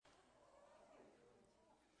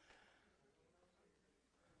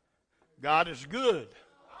God is good.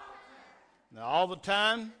 Now, all the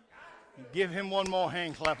time, give him one more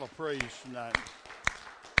hand clap of praise tonight.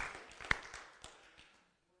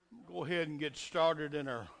 Go ahead and get started in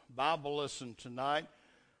our Bible lesson tonight.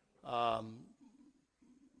 Try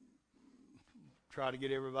to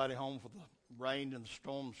get everybody home for the rain and the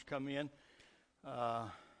storms come in. I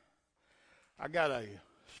got a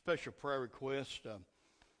special prayer request.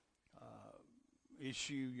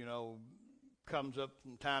 Issue, comes up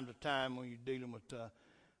from time to time when you're dealing with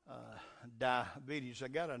diabetes. I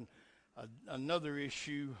got another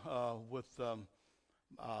issue with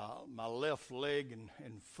my left leg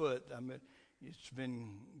and foot. I mean, it's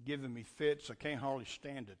been giving me fits. I can't hardly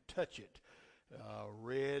stand to touch it.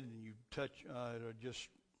 Red, and you touch it's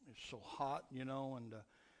so hot, and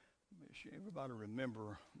everybody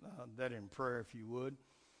remember that in prayer if you would,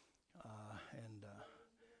 and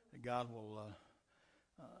God will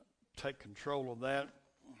take control of that.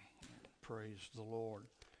 Praise the Lord.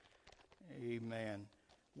 Amen.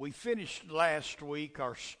 We finished last week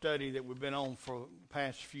our study that we've been on for the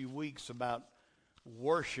past few weeks about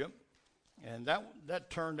worship, and that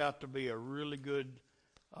turned out to be a really good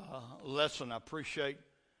lesson. I appreciate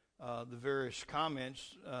the various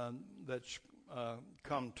comments that's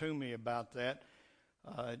come to me about that,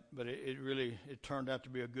 but it really turned out to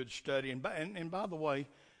be a good study. And by the way,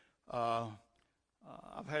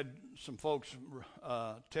 I've had some folks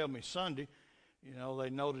tell me Sunday, they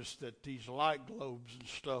noticed that these light globes and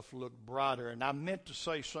stuff look brighter, and I meant to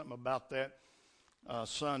say something about that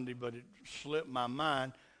Sunday, but it slipped my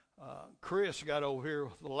mind. Chris got over here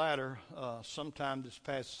with the ladder sometime this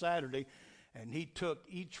past Saturday, and he took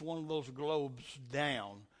each one of those globes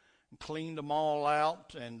down and cleaned them all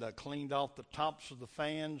out and cleaned off the tops of the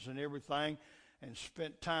fans and everything and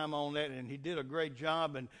spent time on that, and he did a great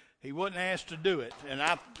job, and he wasn't asked to do it. And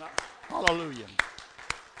hallelujah.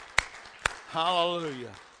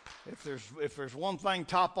 Hallelujah. If there's one thing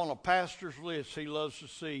top on a pastor's list he loves to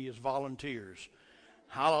see is volunteers.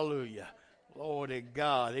 Hallelujah. Glory to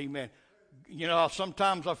God. Amen.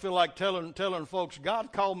 Sometimes I feel like telling folks,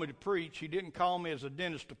 God called me to preach. He didn't call me as a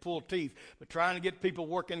dentist to pull teeth. But trying to get people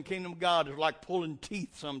working in the kingdom of God is like pulling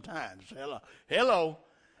teeth sometimes. Hello.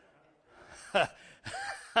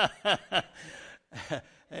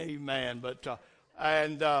 Amen. But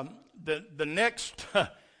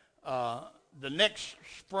the next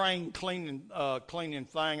spring cleaning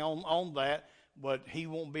thing on that, but he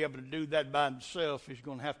won't be able to do that by himself. He's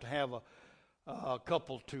going to have a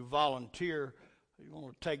couple to volunteer. You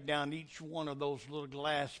want to take down each one of those little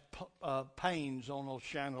glass panes on those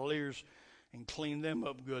chandeliers and clean them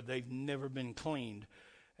up good. They've never been cleaned,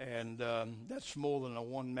 and that's more than a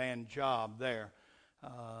one-man job there.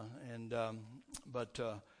 And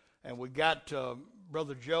we got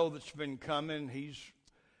Brother Joe that's been coming. He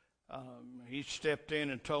stepped in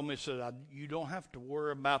and told me, he said, you don't have to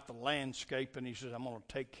worry about the landscape. And he said, I'm going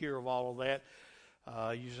to take care of all of that.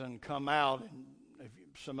 He's going to come out, and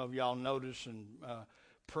some of y'all noticed, and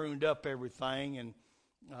pruned up everything. And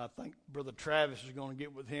I think Brother Travis is going to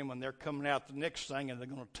get with him when they're coming out the next thing, and they're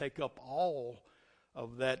going to take up all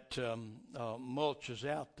of that mulch is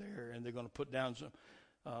out there, and they're going to put down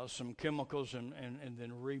some chemicals and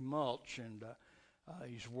then remulch. And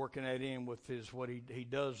he's working that in with what he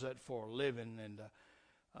does that for a living, and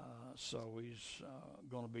so he's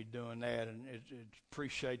going to be doing that, and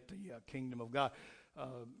appreciate the kingdom of God.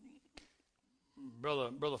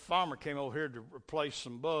 Brother Farmer came over here to replace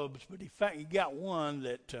some bulbs, but he got one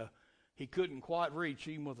that he couldn't quite reach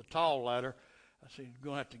even with a tall ladder. I said, you're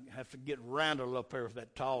going to have to get Randall up there with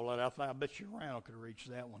that tall ladder. I bet you Randall could reach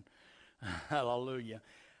that one. Hallelujah.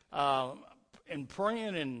 And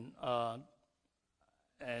praying and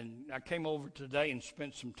I came over today and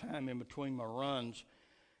spent some time in between my runs,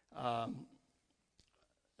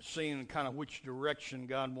 seeing kind of which direction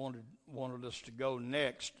God wanted us to go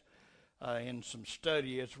next in some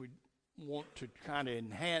study, as we want to kind of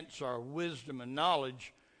enhance our wisdom and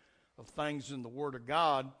knowledge of things in the Word of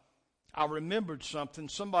God. I remembered something.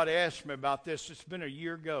 Somebody asked me about this. It's been a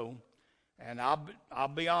year ago, and I'll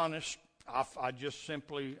be honest. I just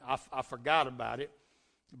simply forgot about it.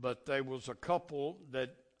 But there was a couple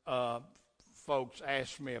that folks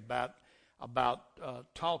asked me about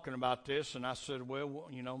talking about this, and I said, well,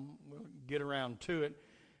 we'll get around to it.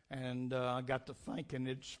 And I got to thinking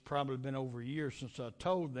it's probably been over a year since I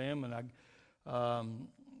told them, and I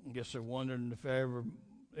guess they're wondering if I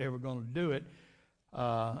ever going to do it.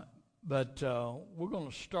 But we're going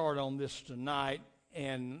to start on this tonight,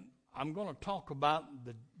 and I'm going to talk about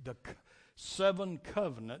the 7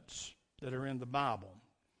 covenants that are in the Bible.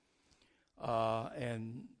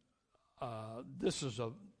 And this is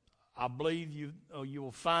I believe you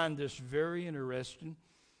will find this very interesting,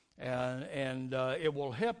 and it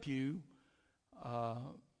will help you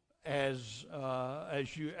as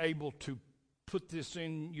you're able to put this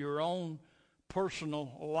in your own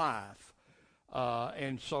personal life.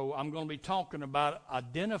 And so I'm going to be talking about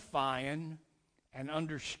identifying and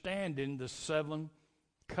understanding the 7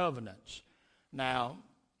 covenants. Now,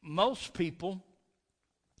 most people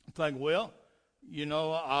think, well,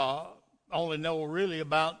 I only know really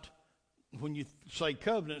about, when you say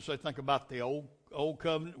covenants, they think about the old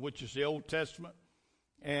covenant, which is the Old Testament,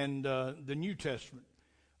 and the New Testament,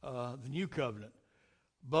 the New Covenant.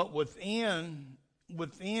 But within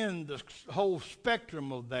the whole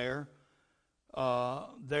spectrum of there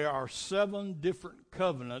are 7 different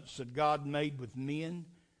covenants that God made with men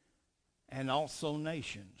and also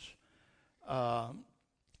nations.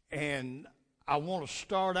 And I want to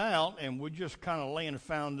start out, and we're just kind of laying a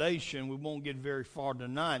foundation. We won't get very far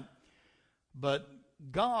tonight. But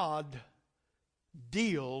God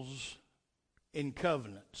deals in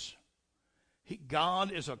covenants.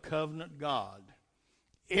 God is a covenant God.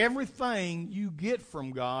 Everything you get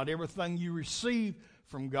from God, everything you receive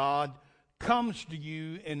from God, comes to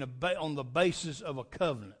you on the basis of a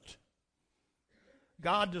covenant.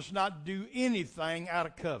 God does not do anything out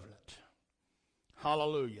of covenant.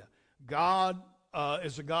 Hallelujah. God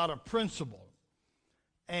is a God of principle.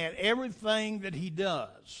 And everything that He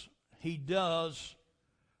does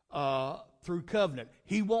through covenant.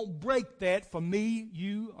 He won't break that for me,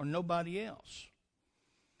 you, or nobody else.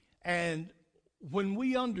 And when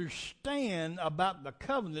we understand about the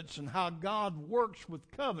covenants and how God works with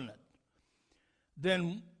covenant,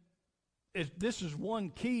 then this is one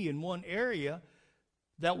key in one area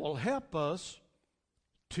that will help us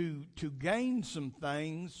to gain some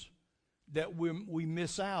things that we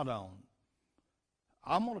miss out on.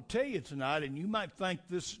 I'm going to tell you tonight, and you might think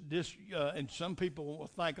this, and some people will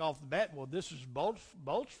think off the bat, well, this is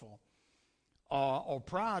boastful or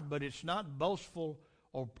pride, but it's not boastful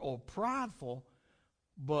or prideful.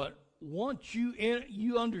 But once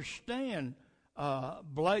you understand,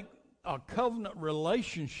 Blake, a covenant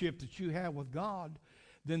relationship that you have with God,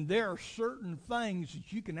 then there are certain things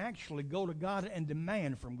that you can actually go to God and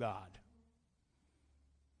demand from God.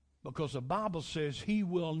 Because the Bible says He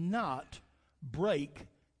will not break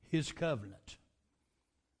His covenant.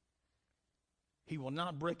 He will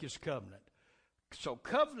not break His covenant. So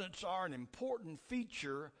covenants are an important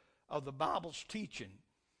feature of the Bible's teaching.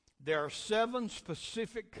 There are 7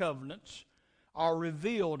 specific covenants are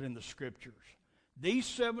revealed in the Scriptures. These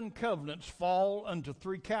 7 covenants fall into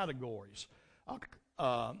 3 categories.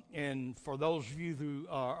 And for those of you who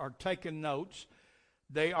are taking notes,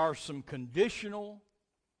 they are some conditional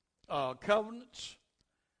covenants,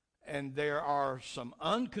 and there are some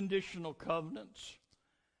unconditional covenants,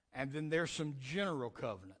 and then there's some general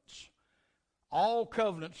covenants. All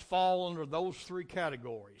covenants fall under those 3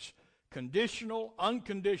 categories: conditional,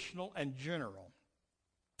 unconditional, and general.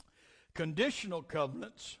 Conditional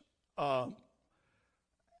covenants,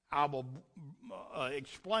 I will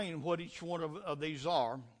explain what each one of these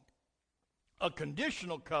are.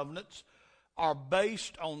 Conditional covenants are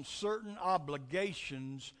based on certain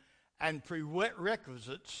obligations and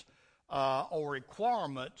prerequisites or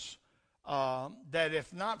requirements that,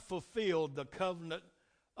 if not fulfilled, the covenant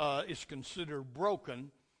is considered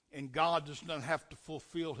broken, and God does not have to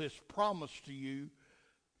fulfill His promise to you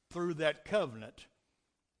through that covenant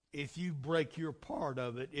if you break your part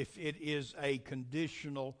of it, if it is a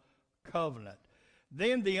conditional covenant.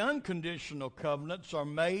 Then the unconditional covenants are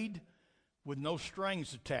made with no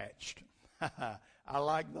strings attached. I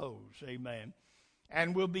like those, amen.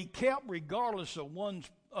 And will be kept regardless of one's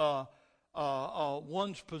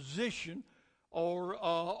position or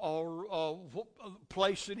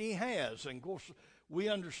place that he has. And of course, we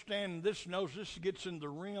understand this gets in the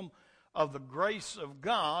realm of the grace of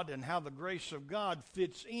God and how the grace of God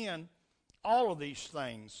fits in all of these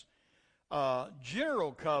things.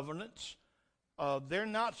 General covenants, they're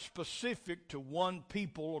not specific to one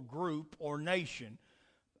people or group or nation,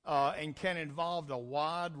 and can involve a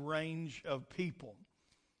wide range of people.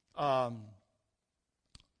 A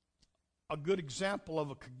good example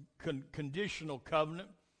of a conditional covenant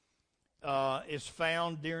is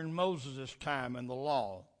found during Moses' time in the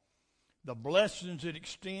law. The blessings it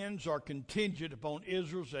extends are contingent upon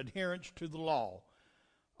Israel's adherence to the law.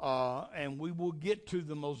 And we will get to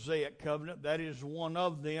the Mosaic covenant. That is one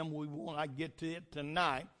of them. We will not get to it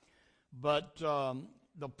tonight. But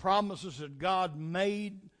the promises that God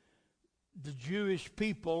made the Jewish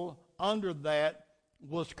people under that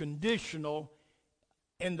was conditional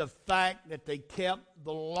in the fact that they kept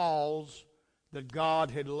the laws that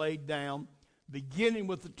God had laid down, beginning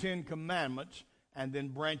with the Ten Commandments and then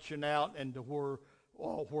branching out into where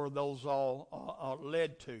those all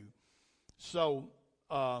led to. So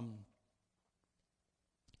I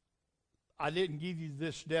didn't give you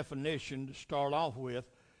this definition to start off with.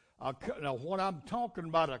 Now, what I'm talking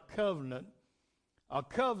about a covenant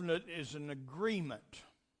is an agreement.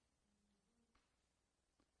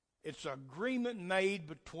 It's an agreement made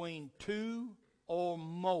between two or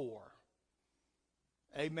more.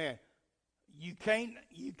 Amen. You can't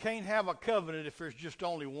have a covenant if there's just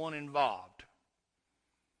only one involved.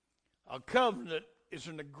 A covenant is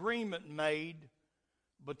an agreement made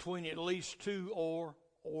between at least two or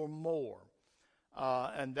more.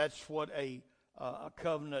 And that's what a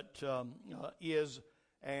covenant is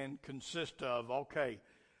and consists of. Okay.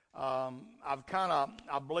 I've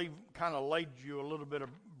I believe laid you a little bit of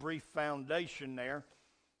brief foundation there.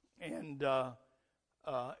 And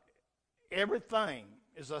everything,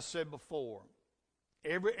 as I said before,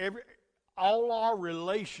 all our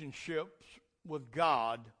relationships with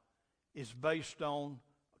God is based on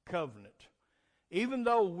a covenant. Even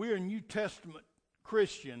though we're New Testament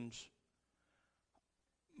Christians,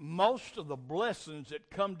 most of the blessings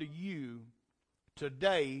that come to you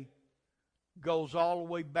today goes all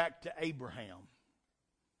the way back to Abraham.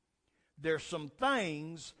 There's some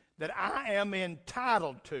things that I am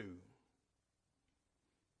entitled to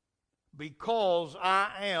because I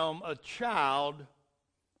am a child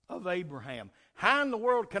of Abraham. How in the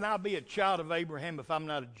world can I be a child of Abraham if I'm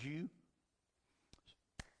not a Jew?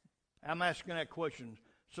 I'm asking that question.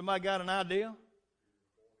 Somebody got an idea?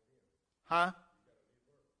 Huh?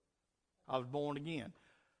 I was born again.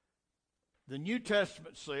 The New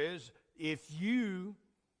Testament says if you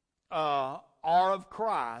are of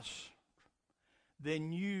Christ,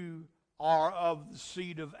 then you are of the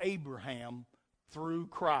seed of Abraham through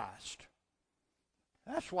Christ.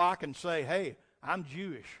 That's why I can say, hey, I'm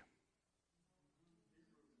Jewish.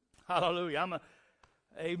 Hallelujah.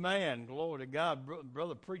 Amen. Glory to God.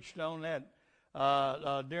 Brother preached on that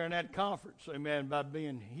during that conference. Amen. By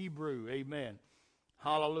being Hebrew. Amen.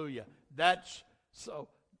 Hallelujah. That's so.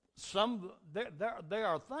 There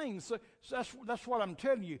are things. So that's what I'm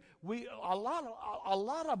telling you. A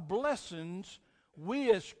lot of blessings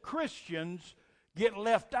we as Christians get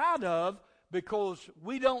left out of because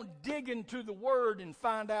we don't dig into the Word and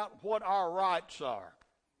find out what our rights are.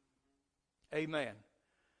 Amen.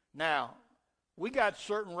 Now, we got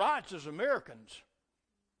certain rights as Americans.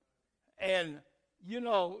 And, you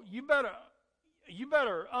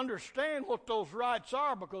better understand what those rights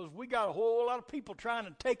are because we got a whole lot of people trying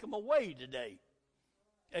to take them away today.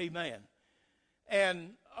 Amen.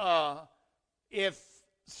 And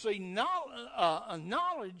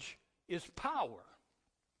knowledge is power.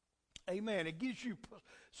 Amen. It gives you a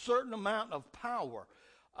certain amount of power.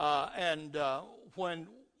 And when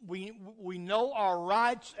we know our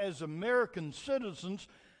rights as American citizens,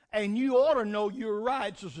 and you ought to know your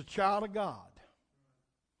rights as a child of God.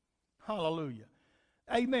 Hallelujah.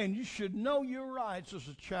 Amen. You should know your rights as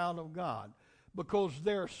a child of God because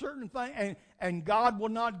there are certain things, and God will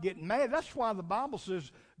not get mad. That's why the Bible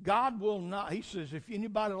says God will not. He says, if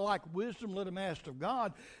anybody like wisdom, let him ask of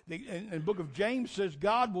God. And the book of James says,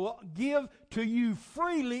 God will give to you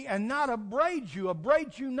freely and not upbraid you.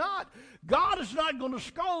 Upbraid you not. God is not going to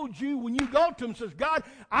scold you when you go to him and says, God,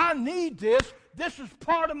 I need this. This is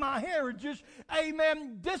part of my heritage.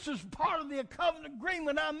 Amen. This is part of the covenant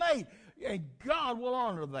agreement I made. And God will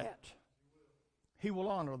honor that. He will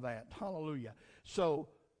honor that. Hallelujah. So,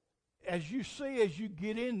 as you see, as you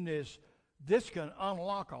get in this can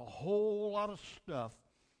unlock a whole lot of stuff,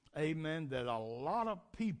 amen, that a lot of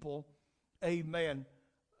people, amen.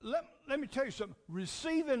 Let me tell you something.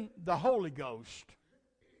 Receiving the Holy Ghost,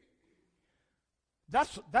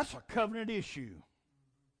 that's a covenant issue.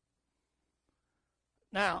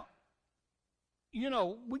 Now,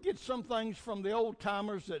 we get some things from the old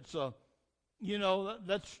timers that's,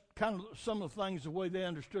 that's kind of some of the things the way they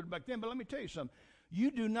understood back then. But let me tell you something. You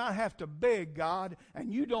do not have to beg God,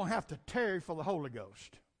 and you don't have to tarry for the Holy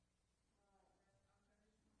Ghost.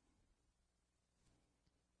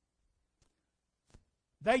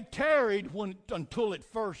 They tarried until it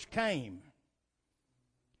first came.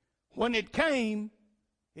 When it came,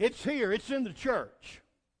 it's here. It's in the church.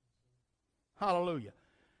 Hallelujah.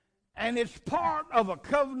 And it's part of a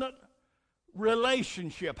covenant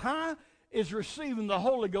relationship. How is receiving the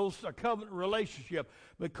Holy Ghost a covenant relationship?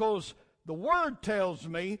 Because the Word tells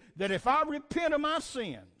me that if I repent of my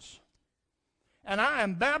sins and I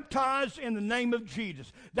am baptized in the name of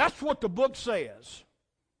Jesus, that's what the book says.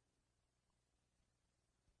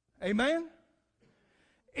 Amen?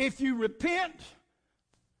 if you repent,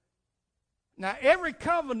 now every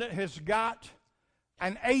covenant has got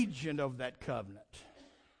an agent of that covenant.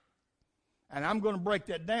 And I'm going to break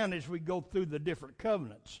that down as we go through the different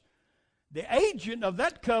covenants. The agent of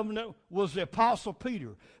that covenant was the Apostle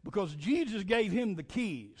Peter, because Jesus gave him the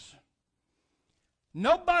keys.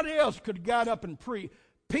 Nobody else could have got up and preached.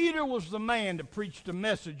 Peter was the man that preached the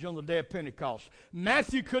message on the day of Pentecost.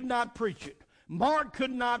 Matthew could not preach it. Mark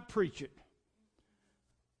could not preach it.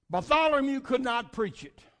 Bartholomew could not preach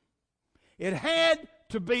it. It had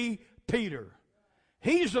to be Peter.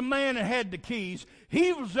 He's the man that had the keys.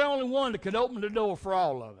 He was the only one that could open the door for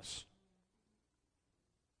all of us.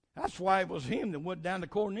 That's why it was him that went down to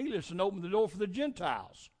Cornelius and opened the door for the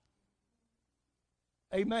Gentiles.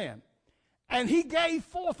 Amen. And he gave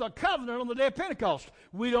forth a covenant on the day of Pentecost.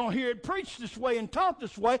 We don't hear it preached this way and taught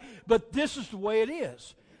this way, but this is the way it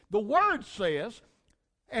is. The Word says,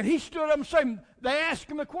 and he stood up and said, they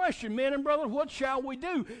asked him a question, men and brothers, what shall we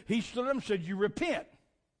do? He stood up and said, you repent.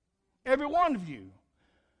 Every one of you.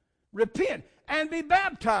 Repent and be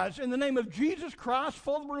baptized in the name of Jesus Christ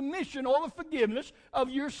for the remission or the forgiveness of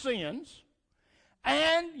your sins,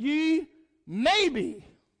 and ye maybe,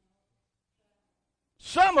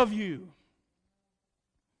 some of you,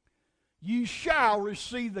 you shall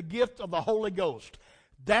receive the gift of the Holy Ghost.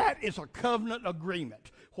 That is a covenant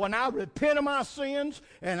agreement. When I repent of my sins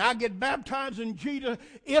and I get baptized in Jesus,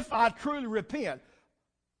 if I truly repent.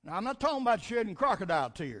 Now, I'm not talking about shedding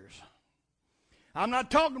crocodile tears. I'm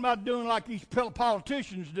not talking about doing like these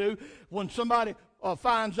politicians do when somebody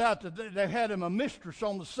finds out that they've had him a mistress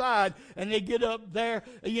on the side, and they get up there,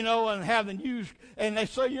 and having used, and they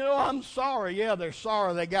say, I'm sorry. Yeah, they're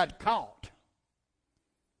sorry they got caught.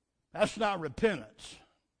 That's not repentance.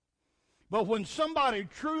 But when somebody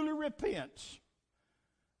truly repents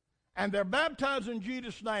and they're baptized in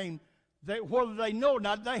Jesus' name, whether they know or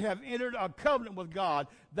not, they have entered a covenant with God.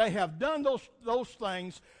 They have done those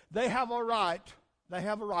things. They have a right. They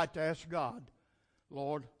have a right to ask God,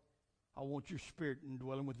 Lord, I want your Spirit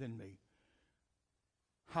indwelling within me.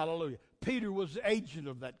 Hallelujah. Peter was the agent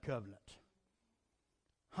of that covenant.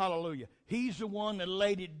 Hallelujah. He's the one that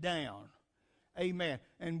laid it down. Amen.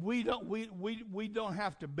 And we don't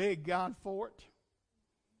have to beg God for it.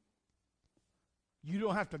 You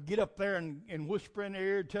don't have to get up there and whisper in their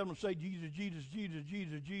ear and tell them to say Jesus, Jesus, Jesus,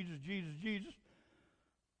 Jesus, Jesus, Jesus, Jesus.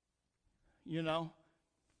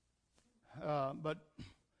 But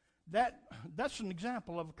that's an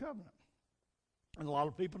example of a covenant. And a lot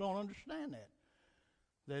of people don't understand that.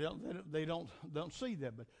 They don't see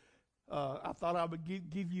that. But I thought I would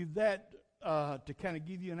give you that to kind of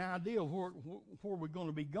give you an idea of where we're going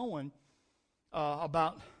to be going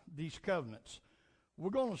about these covenants. We're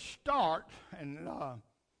going to start, and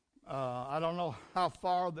I don't know how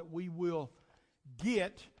far that we will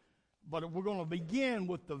get, but we're going to begin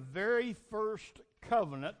with the very first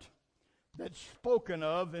covenant that's spoken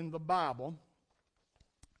of in the Bible.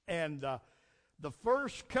 And the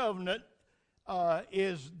first covenant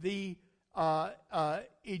is the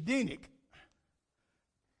Edenic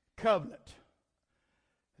covenant.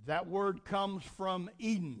 That word comes from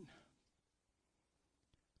Eden.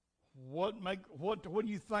 What do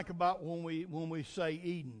you think about when we say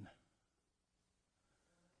Eden?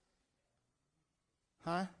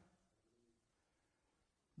 Huh?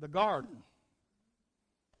 The garden.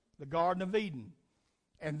 The Garden of Eden.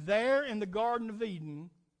 And there in the Garden of Eden,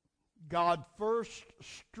 God first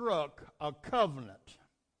struck a covenant.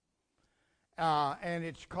 And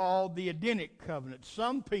it's called the Edenic covenant.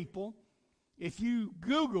 Some people, if you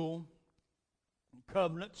Google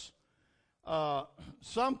covenants,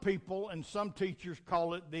 some people and some teachers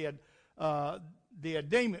call it the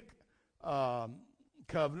Adamic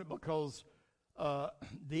covenant, because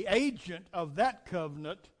the agent of that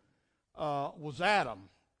covenant was Adam.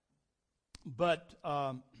 But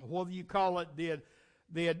whether you call it the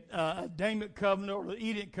Adamic covenant or the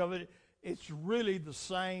Edenic covenant, it's really the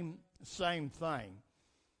same thing.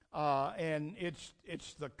 And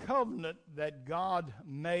it's the covenant that God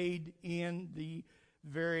made in the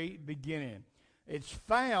very beginning. It's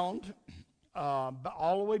found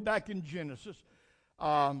all the way back in Genesis.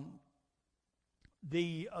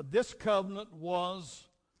 This covenant was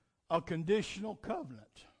a conditional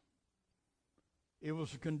covenant. It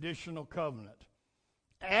was a conditional covenant.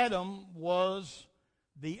 Adam was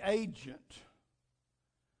the agent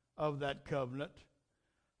of that covenant,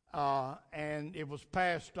 and it was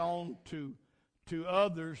passed on to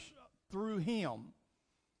others through him.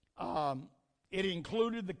 It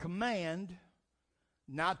included the command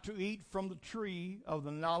not to eat from the tree of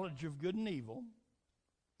the knowledge of good and evil.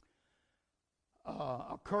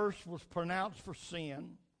 a curse was pronounced for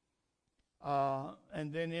sin.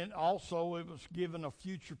 And then it was given a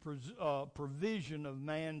future provision of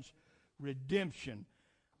man's redemption.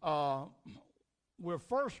 We're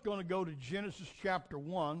first going to go to Genesis chapter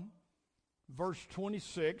 1, verse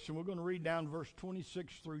 26, and we're going to read down verse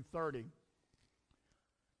 26 through 30.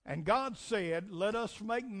 And God said, "Let us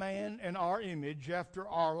make man in our image, after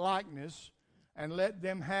our likeness, and let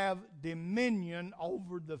them have dominion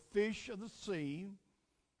over the fish of the sea,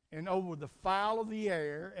 and over the fowl of the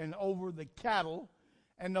air, and over the cattle,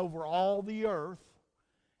 and over all the earth,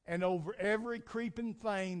 and over every creeping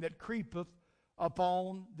thing that creepeth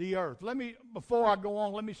upon the earth." Before I go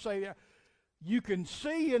on, let me say that you can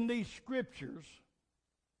see in these scriptures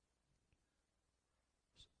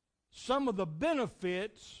some of the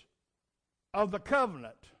benefits of the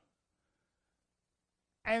covenant.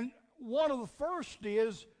 And one of the first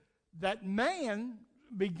is that man,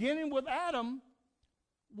 beginning with Adam,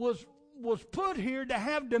 was put here to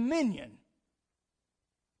have dominion.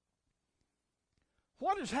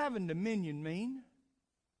 What does having dominion mean?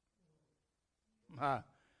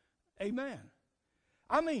 Amen.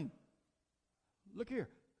 I mean, look here.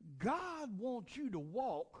 God wants you to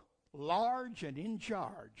walk large and in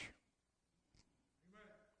charge.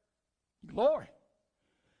 Amen. Glory.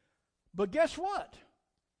 But guess what?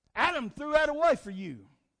 Adam threw that away for you.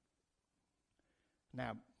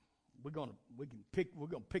 Now, we're gonna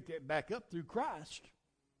pick that back up through Christ,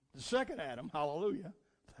 the second Adam. Hallelujah!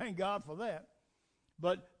 Thank God for that.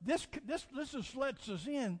 But this just lets us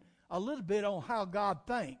in a little bit on how God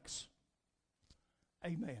thinks.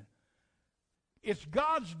 Amen. It's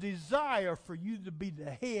God's desire for you to be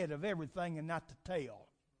the head of everything and not the tail.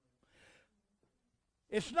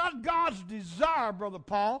 It's not God's desire, Brother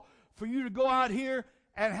Paul, for you to go out here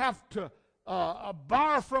and have to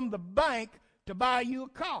borrow from the bank to buy you a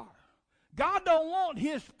car. God don't want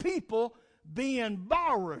his people being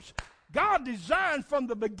borrowers. God designed from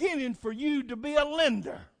the beginning for you to be a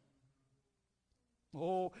lender.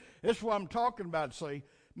 Oh, this is what I'm talking about. See,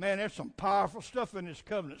 man, there's some powerful stuff in this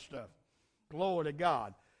covenant stuff. Glory to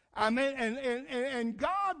God. I mean, and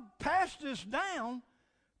God passed this down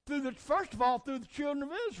first of all, through the children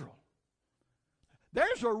of Israel.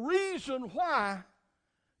 There's a reason why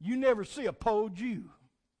you never see a poor Jew.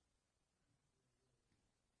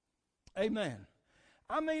 Amen.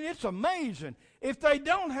 I mean, it's amazing. If they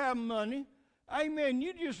don't have money, amen,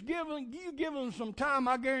 you give them some time,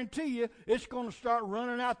 I guarantee you, it's going to start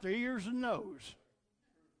running out their ears and nose.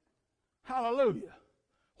 Hallelujah.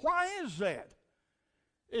 Why is that?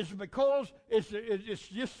 Is it because it's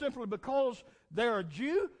just simply because they're a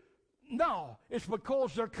Jew? No, it's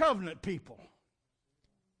because they're covenant people.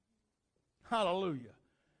 Hallelujah.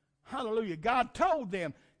 Hallelujah. God told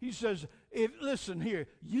them, he says, listen here,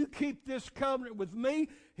 you keep this covenant with me,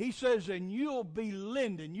 he says, and you'll be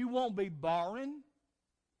lending. You won't be borrowing.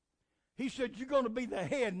 He said, you're going to be the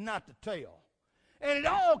head, not the tail. And it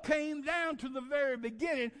all came down to the very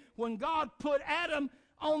beginning when God put Adam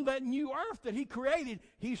on that new earth that he created.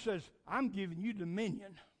 He says, I'm giving you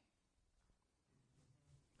dominion.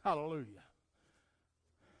 Hallelujah.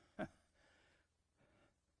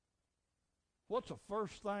 What's the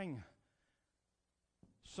first thing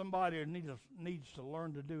somebody needs to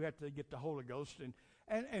learn to do after they get the Holy Ghost?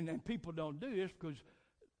 And people don't do this because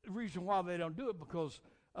the reason why they don't do it because,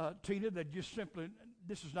 Tina, they just simply,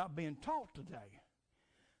 this is not being taught today.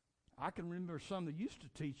 I can remember some that used to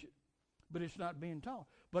teach it, but it's not being taught.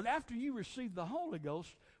 But after you receive the Holy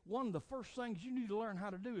Ghost, one of the first things you need to learn how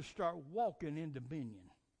to do is start walking in dominion.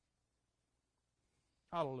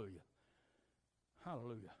 Hallelujah.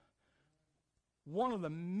 Hallelujah. One of the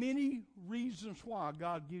many reasons why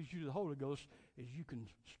God gives you the Holy Ghost is you can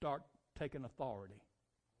start taking authority.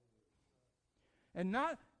 And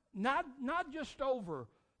not just over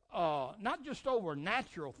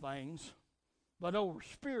natural things, but over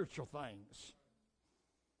spiritual things.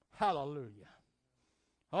 Hallelujah.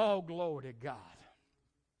 Oh, glory to God.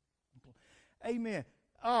 Amen.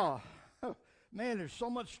 Oh, man, there's so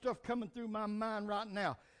much stuff coming through my mind right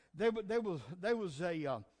now. There was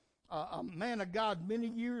a man of God many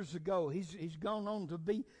years ago. He's gone on to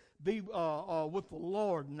be with the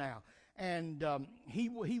Lord now, and he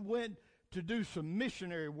went to do some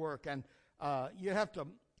missionary work. And you have to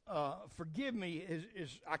forgive me,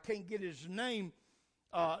 is I can't get his name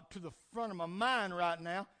to the front of my mind right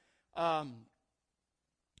now.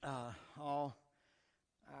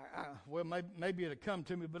 Well, maybe it'll come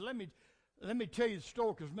to me, but let me tell you the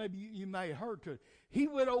story because maybe you may have heard to it. He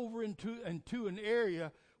went over into an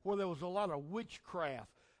area where there was a lot of witchcraft,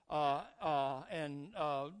 and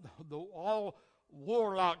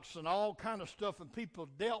warlocks and all kind of stuff, and people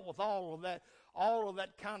dealt with all of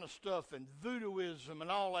that kind of stuff, and voodooism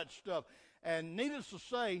and all that stuff. And needless to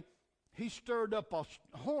say, he stirred up a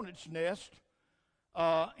hornet's nest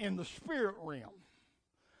in the spirit realm.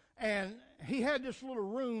 And he had this little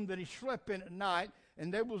room that he slept in at night,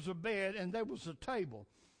 and there was a bed, and there was a table.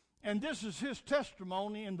 And this is his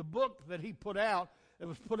testimony in the book that he put out. It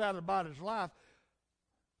was put out about his life.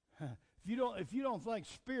 If you don't think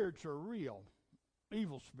spirits are real,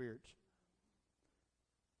 evil spirits.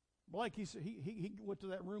 Blake, he said he went to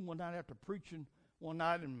that room one night after preaching one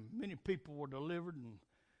night, and many people were delivered and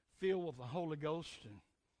filled with the Holy Ghost. And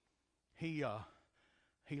he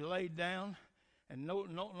laid down, and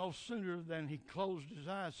no sooner than he closed his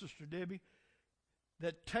eyes, Sister Debbie,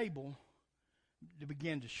 that table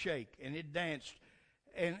began to shake, and it danced.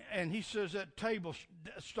 And he says that table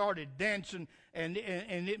started dancing, and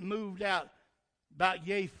it moved out about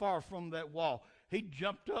yay far from that wall. He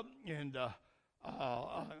jumped up and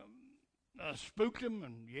spooked him,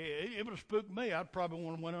 and yeah, it would have spooked me. I'd probably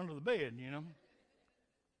want to went under the bed, you know.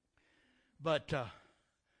 But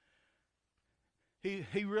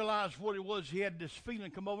he realized what it was. He had this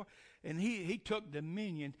feeling come over, and he took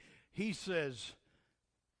dominion. He says,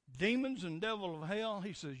 demons and devil of hell,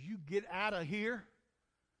 he says, you get out of here,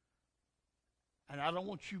 and I don't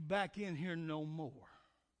want you back in here no more.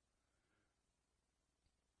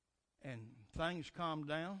 And things calmed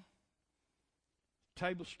down.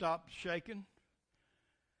 Table stopped shaking.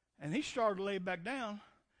 And he started to lay back down.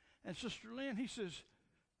 And Sister Lynn,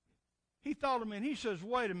 he thought a minute. He says,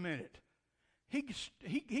 wait a minute.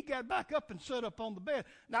 He got back up and sat up on the bed.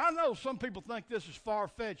 Now, I know some people think this is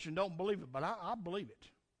far-fetched and don't believe it, but I believe it.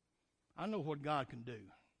 I know what God can do.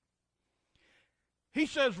 He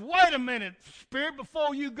says, wait a minute, Spirit,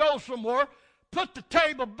 before you go somewhere, put the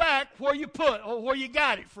table back where you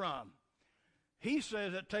got it from. He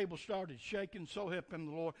says that table started shaking, so help him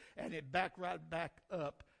the Lord, and it backed right back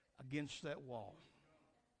up against that wall.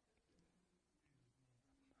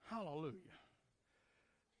 Hallelujah.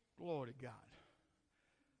 Glory to God.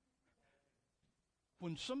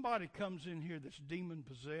 When somebody comes in here that's demon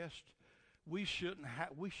possessed, we shouldn't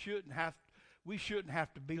have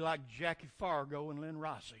to be like Jackie Fargo and Lynn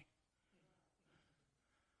Rossi.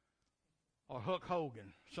 Or Hook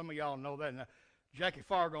Hogan. Some of y'all know that. Now, Jackie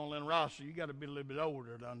Fargo and Lynn Rossi, you got to be a little bit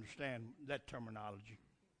older to understand that terminology.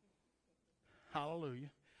 Hallelujah.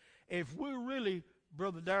 If we're really,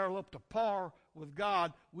 Brother Darrell, up to par with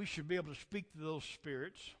God, we should be able to speak to those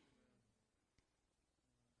spirits.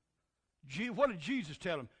 What did Jesus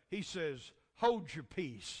tell him? He says, hold your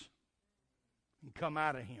peace and come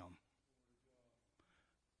out of him.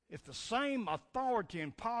 If the same authority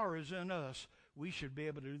and power is in us, we should be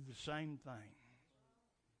able to do the same thing.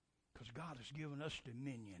 Because God has given us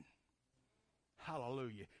dominion.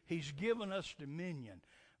 Hallelujah. He's given us dominion.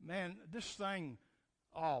 Man, this thing,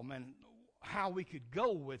 oh man, how we could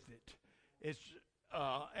go with it. It's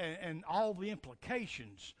and all the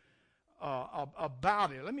implications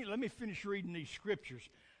about it. Let me finish reading these scriptures.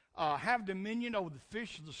 Have dominion over the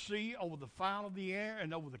fish of the sea, over the fowl of the air,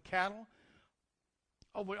 and over the cattle.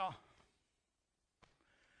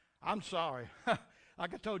 I'm sorry.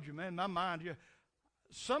 Like I told you, man, my mind,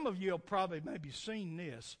 some of you have probably maybe seen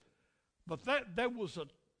this, but there was a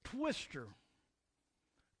twister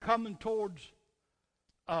coming towards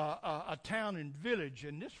a town and village,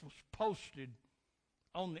 and this was posted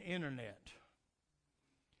on the internet.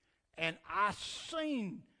 And I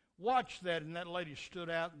watched that, and that lady stood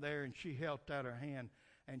out there, and she held out her hand,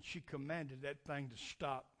 and she commanded that thing to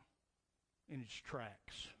stop in its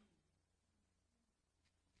tracks.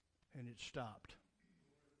 And it stopped.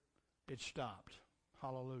 It stopped.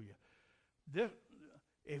 Hallelujah.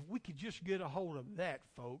 If we could just get a hold of that,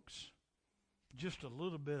 folks, just a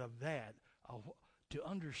little bit of that, to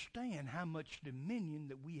understand how much dominion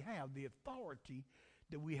that we have, the authority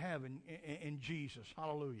that we have in Jesus.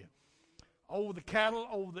 Hallelujah. Over the cattle,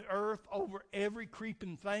 over the earth, over every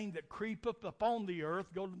creeping thing that creepeth upon the earth.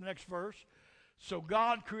 Go to the next verse. So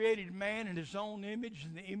God created man in his own image.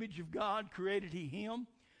 In the image of God created he him.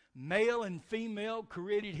 Male and female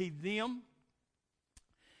created he them.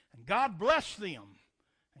 And God blessed them.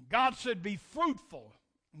 And God said, be fruitful,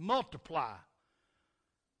 multiply,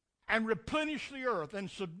 and replenish the earth, and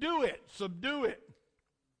subdue it,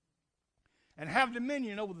 and have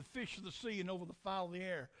dominion over the fish of the sea, and over the fowl of the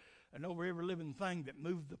air, and over every living thing that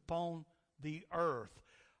moveth upon the earth.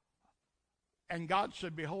 And God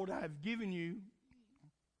said, behold, I have given you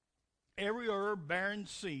every herb bearing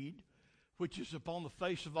seed, which is upon the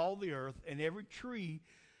face of all the earth, and every tree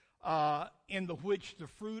in the which the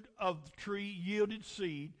fruit of the tree yielded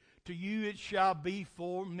seed, To you it shall be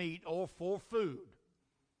for meat or for food.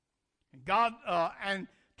 And God, and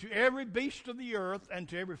to every beast of the earth, and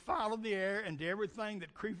to every fowl of the air, and to everything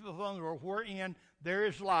that creepeth upon the earth, wherein there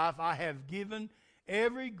is life, I have given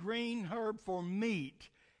every green herb for meat.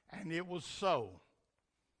 And it was so.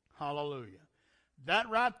 Hallelujah. That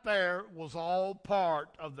right there was all part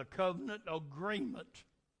of the covenant agreement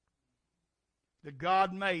that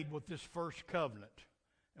God made with this first covenant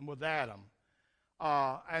and with Adam.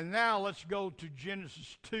 And now let's go to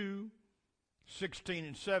Genesis 2:16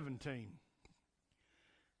 and 17.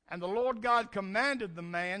 And the Lord God commanded the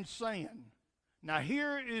man, saying, now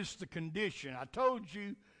here is the condition. I told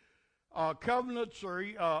you covenants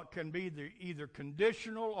can be either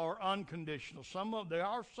conditional or unconditional. There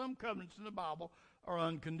are some covenants in the Bible are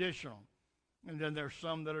unconditional, and then there's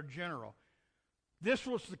some that are general. This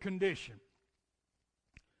was the condition.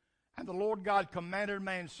 And the Lord God commanded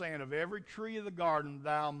man, saying, of every tree of the garden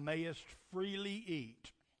thou mayest freely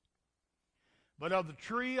eat, but of the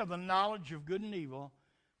tree of the knowledge of good and evil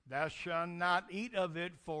thou shalt not eat of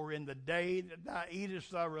it, for in the day that thou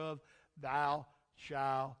eatest thereof thou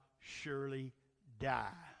shalt surely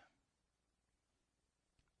die.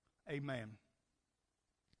 Amen.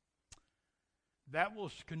 That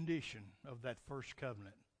was the condition of that first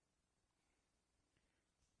covenant.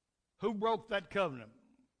 Who broke that covenant?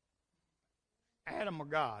 Adam or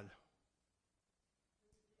God?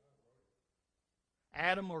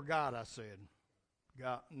 Adam or God, I said.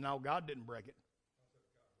 God, no, God didn't break it.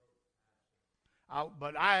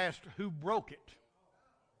 But I asked who broke it.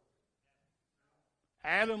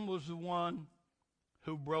 Adam was the one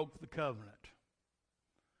who broke the covenant.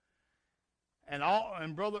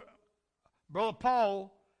 And brother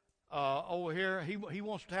Paul over here, he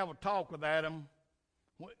wants to have a talk with Adam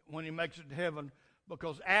when he makes it to heaven,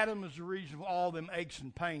 because Adam is the reason for all them aches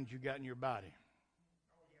and pains you got in your body.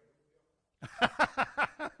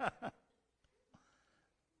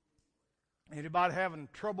 Anybody having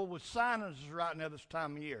trouble with sinuses right now this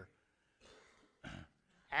time of year?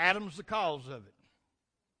 Adam's the cause of it.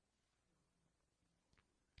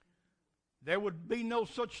 There would be no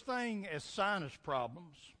such thing as sinus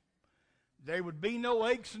problems. There would be no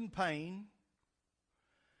aches and pain.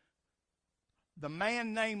 The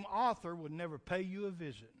man named Arthur would never pay you a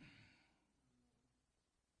visit.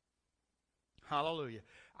 Hallelujah.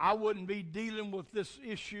 I wouldn't be dealing with this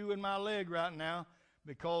issue in my leg right now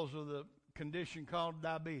because of the condition called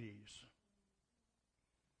diabetes.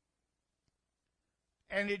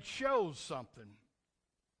 And it shows something.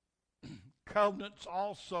 Covenants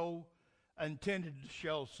also intended to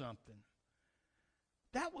show something.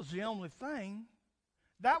 That was the only thing.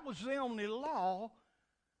 That was the only law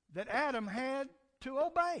that Adam had to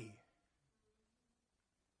obey.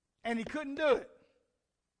 And he couldn't do it.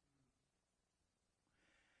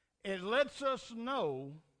 It lets us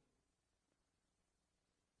know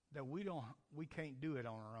that we can't do it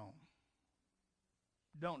on our own.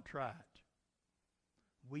 Don't try it.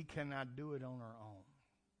 We cannot do it on our own.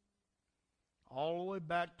 All the way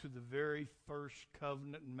back to the very first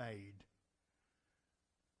covenant made,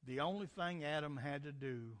 the only thing Adam had to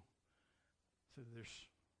do, so there's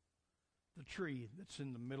the tree that's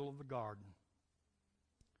in the middle of the garden.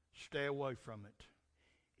 Stay away from it.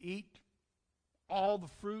 Eat all the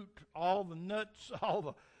fruit, all the nuts,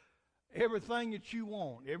 everything that you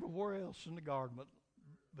want, everywhere else in the garden,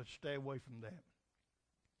 but stay away from that.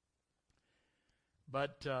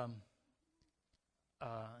 But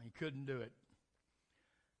he couldn't do it.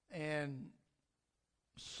 And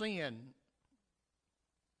sin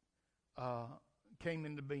came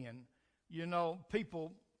into being. You know,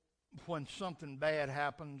 people, when something bad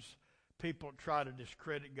happens, people try to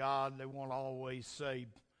discredit God. They want to always say,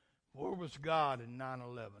 where was God in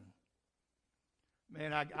 9/11?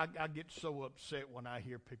 Man, I get so upset when I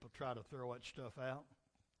hear people try to throw that stuff out.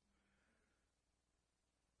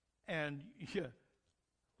 And yeah,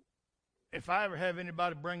 if I ever have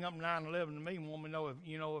anybody bring up 9/11 to me and want me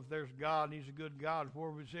to know if there's God and he's a good God,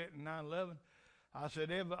 where was it in 9/11? I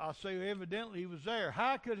say evidently he was there.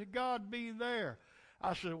 How could God be there?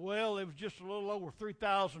 I said, well, it was just a little over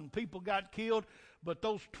 3,000 people got killed, but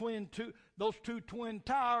those two twin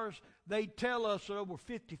towers, they tell us that over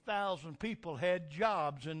 50,000 people had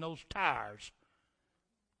jobs in those towers.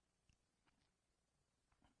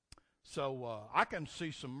 So I can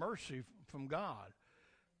see some mercy from God.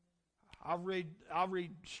 I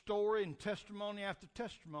read story and testimony after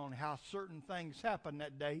testimony how certain things happened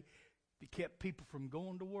that day that kept people from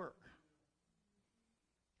going to work.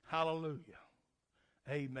 Hallelujah.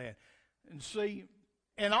 Amen. And see,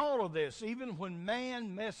 in all of this, even when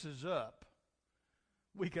man messes up,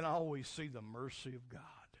 we can always see the mercy of God.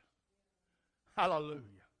 Hallelujah.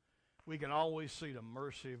 We can always see the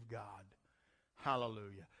mercy of God.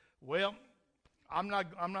 Hallelujah. Well, I'm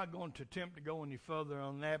not going to attempt to go any further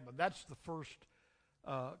on that, but that's the first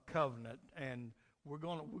covenant, and we're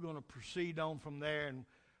going to proceed on from there, and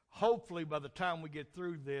hopefully by the time we get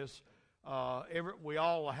through this, we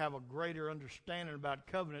all will have a greater understanding about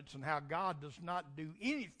covenants and how God does not do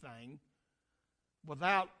anything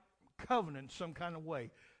without covenant some kind of way.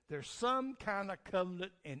 There's some kind of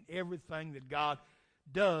covenant in everything that God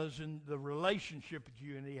does in the relationship that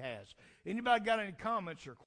you and He has. Anybody got any comments or